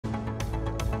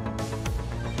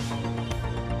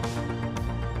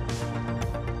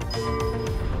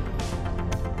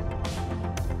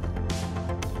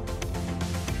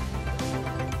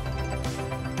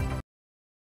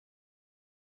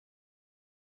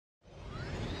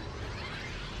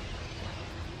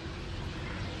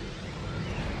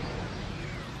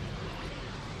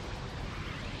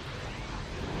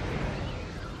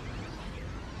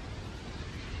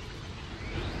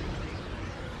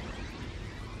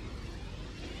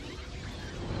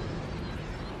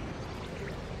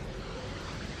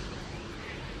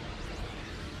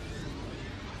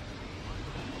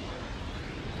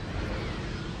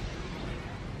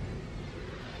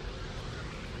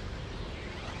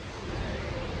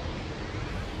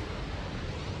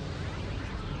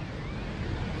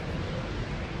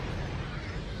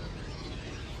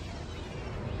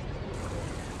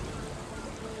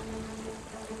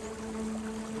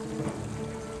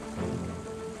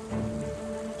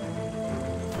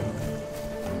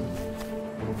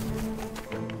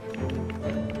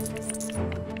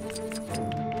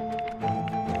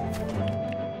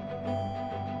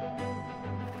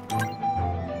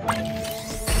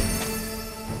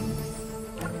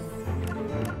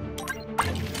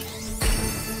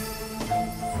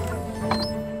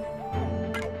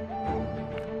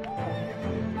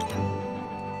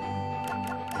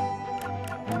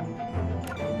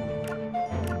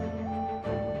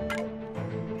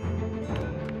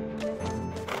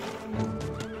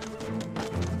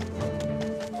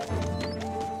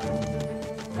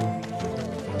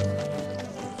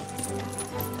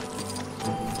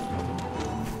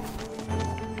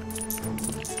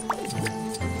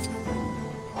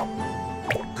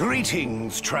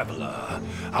Greetings, traveler.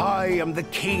 I am the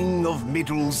King of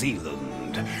Middle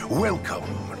Zealand.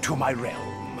 Welcome to my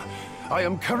realm. I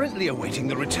am currently awaiting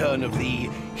the return of the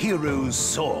hero's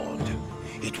sword.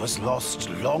 It was lost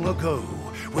long ago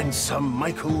when some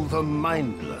Michael the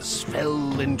Mindless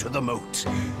fell into the moat.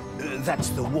 That's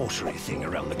the watery thing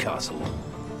around the castle.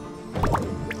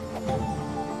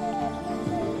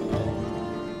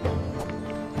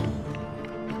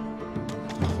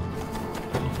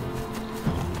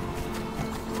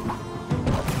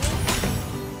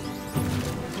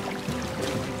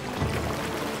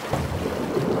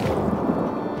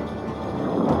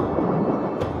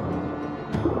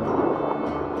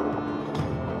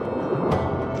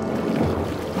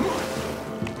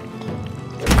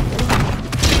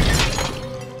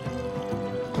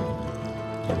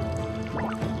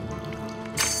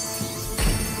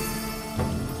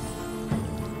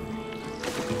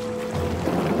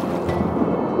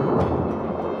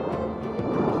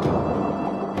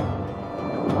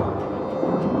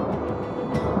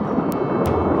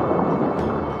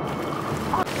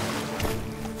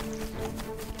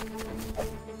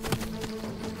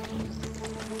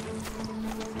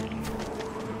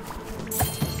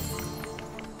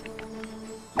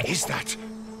 Is that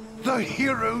the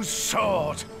hero's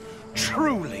sword?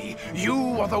 Truly, you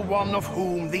are the one of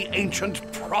whom the ancient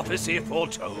prophecy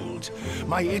foretold.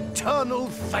 My eternal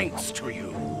thanks to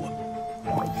you.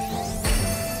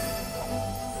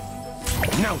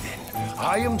 Now then,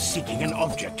 I am seeking an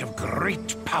object of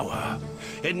great power.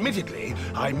 Admittedly,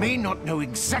 I may not know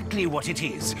exactly what it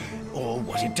is, or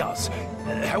what it does.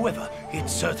 However, it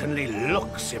certainly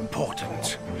looks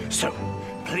important. So,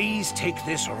 please take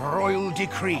this royal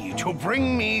decree to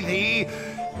bring me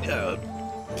the,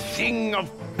 thing of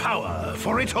power,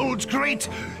 for it holds great,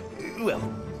 well,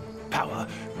 power.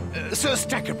 Sir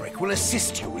Stackerbrick will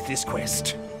assist you with this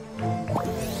quest.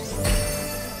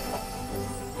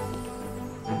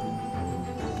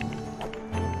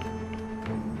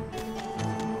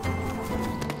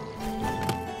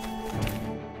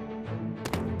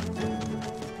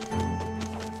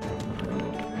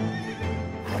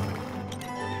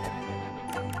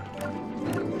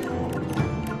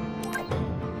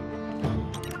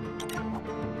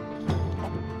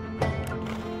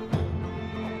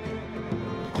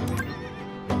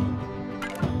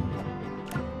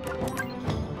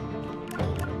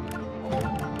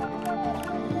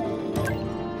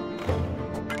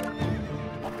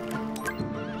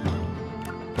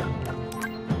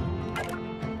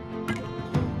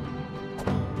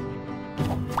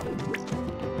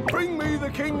 Bring me the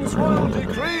King's royal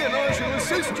decree, and I shall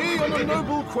assist ye on a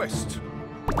noble quest.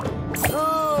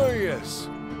 Ah, yes.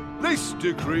 This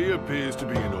decree appears to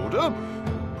be in order.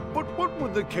 But what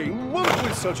would the King want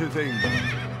with such a thing?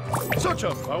 Such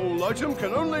a foul item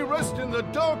can only rest in the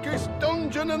darkest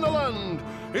dungeon in the land,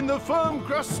 in the firm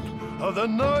grasp of the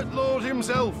Night Lord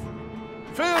himself.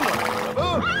 Fear not,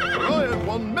 however, for I have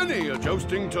won many a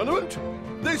jousting tournament.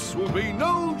 This will be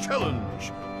no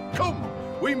challenge. Come,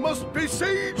 we must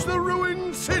besiege the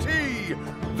ruined city!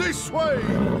 This way!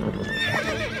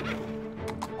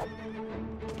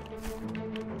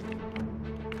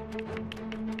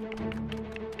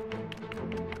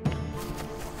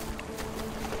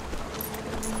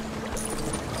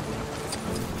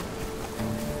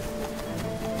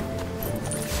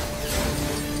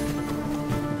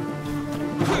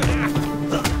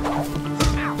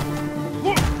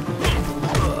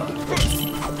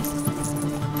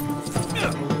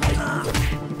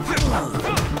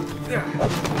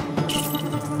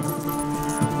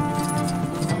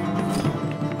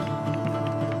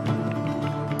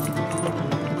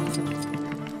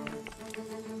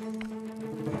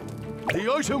 The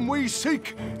item we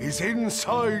seek is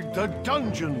inside the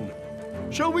dungeon.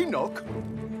 Shall we knock?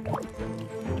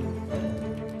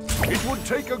 It would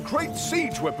take a great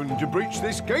siege weapon to breach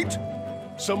this gate.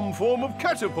 Some form of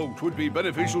catapult would be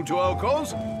beneficial to our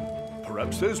cause.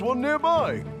 Perhaps there's one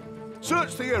nearby.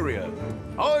 Search the area.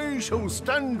 I shall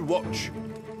stand watch.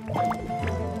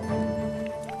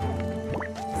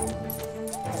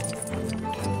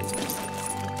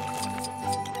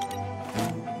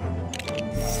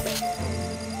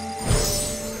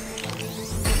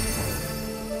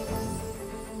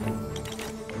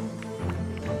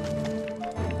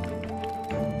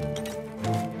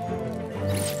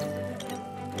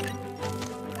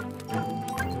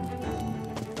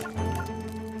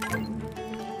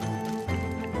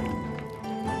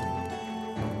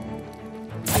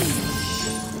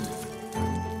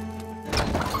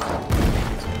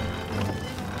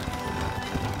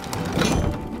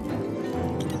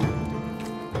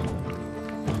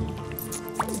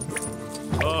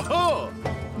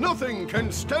 Nothing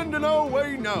can stand in our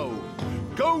way now.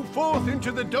 Go forth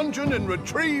into the dungeon and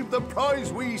retrieve the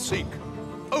prize we seek.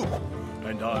 Oh,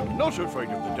 and I'm not afraid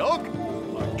of the dark.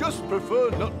 I just prefer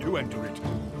not to enter it.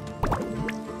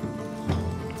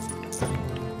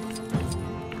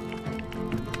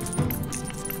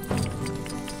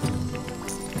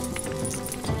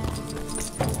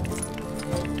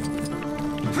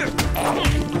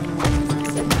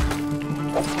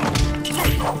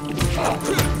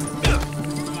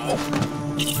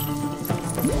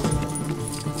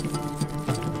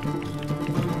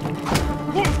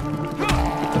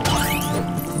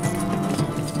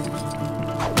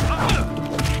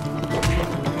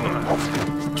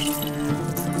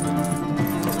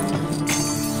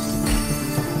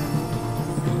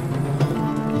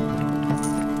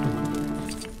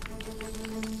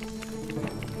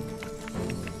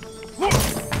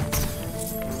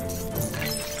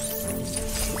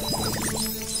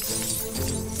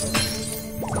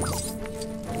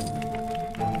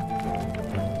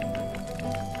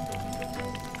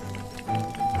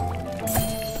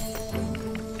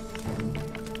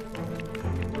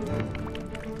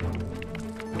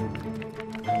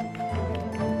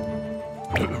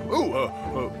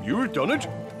 You've done it.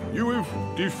 You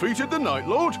have defeated the Night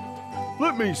Lord.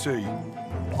 Let me see.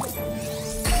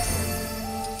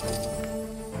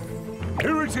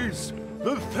 Here it is,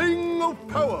 the Thing of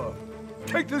Power.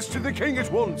 Take this to the king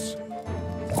at once.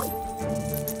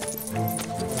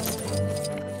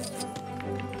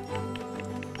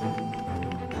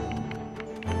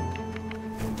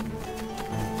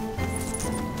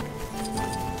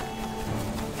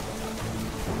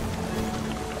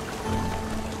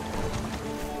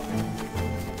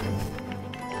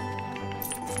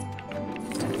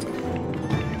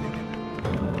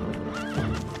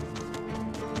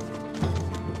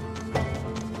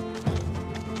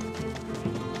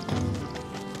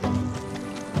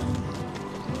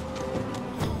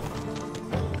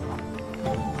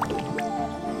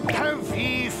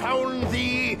 Found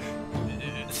the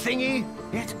thingy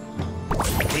yet?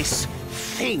 This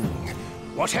thing,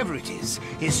 whatever it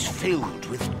is filled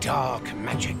with dark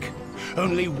magic.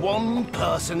 Only one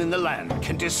person in the land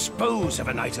can dispose of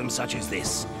an item such as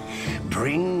this.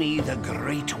 Bring me the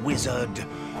great wizard,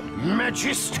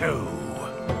 Magisto.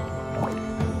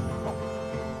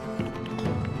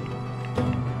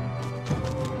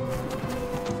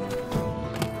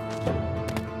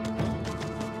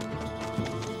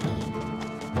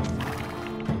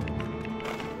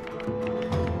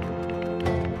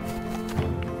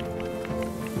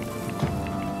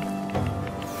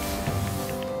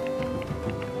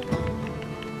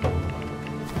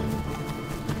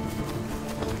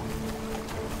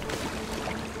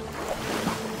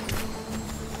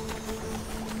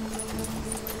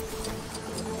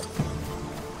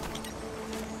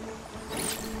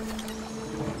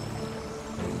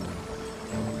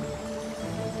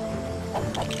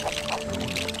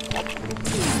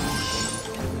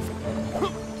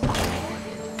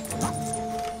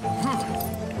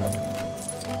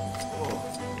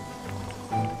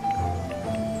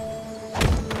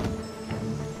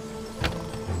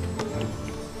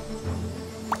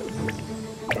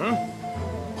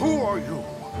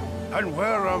 And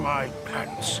where are my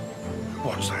pants?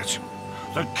 What's that?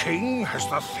 The king has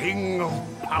the Thing of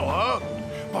Power?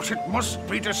 But it must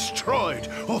be destroyed,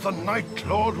 or the Night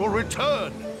Lord will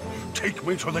return. Take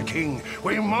me to the king.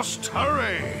 We must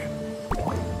hurry.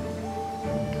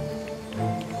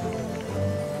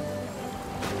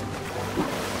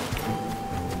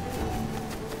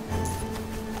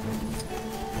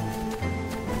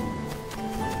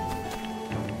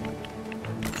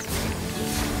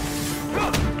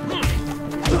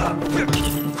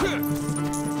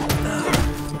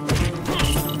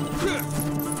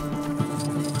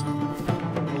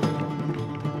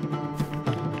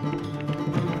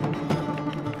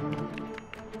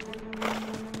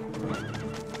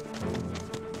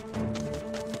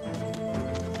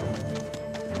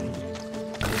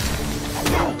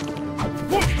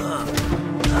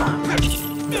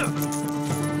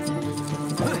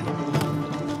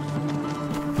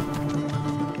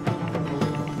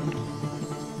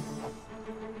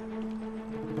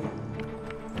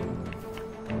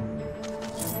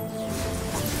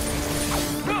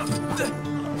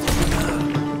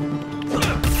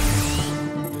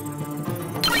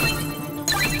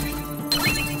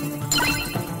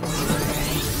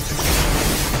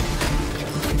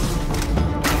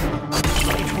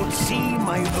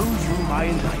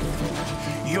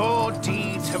 Your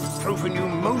deeds have proven you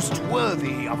most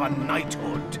worthy of a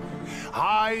knighthood.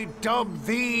 I dub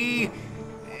thee...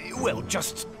 well,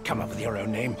 just come up with your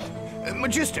own name.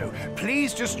 Magisto,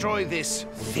 please destroy this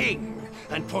thing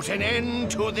and put an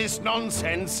end to this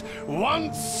nonsense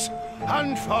once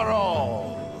and for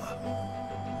all.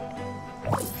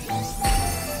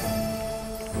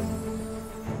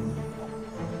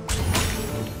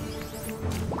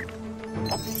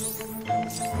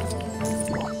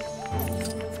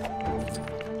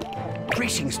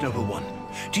 Greetings, noble one.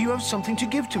 Do you have something to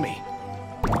give to me?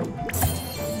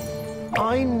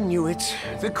 I knew it.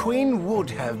 The Queen would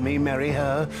have me marry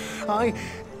her.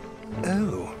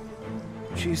 Oh.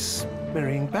 She's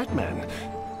marrying Batman.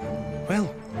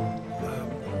 Well,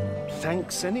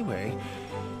 thanks anyway.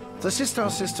 The Sistar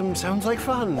system sounds like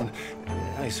fun,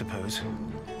 I suppose.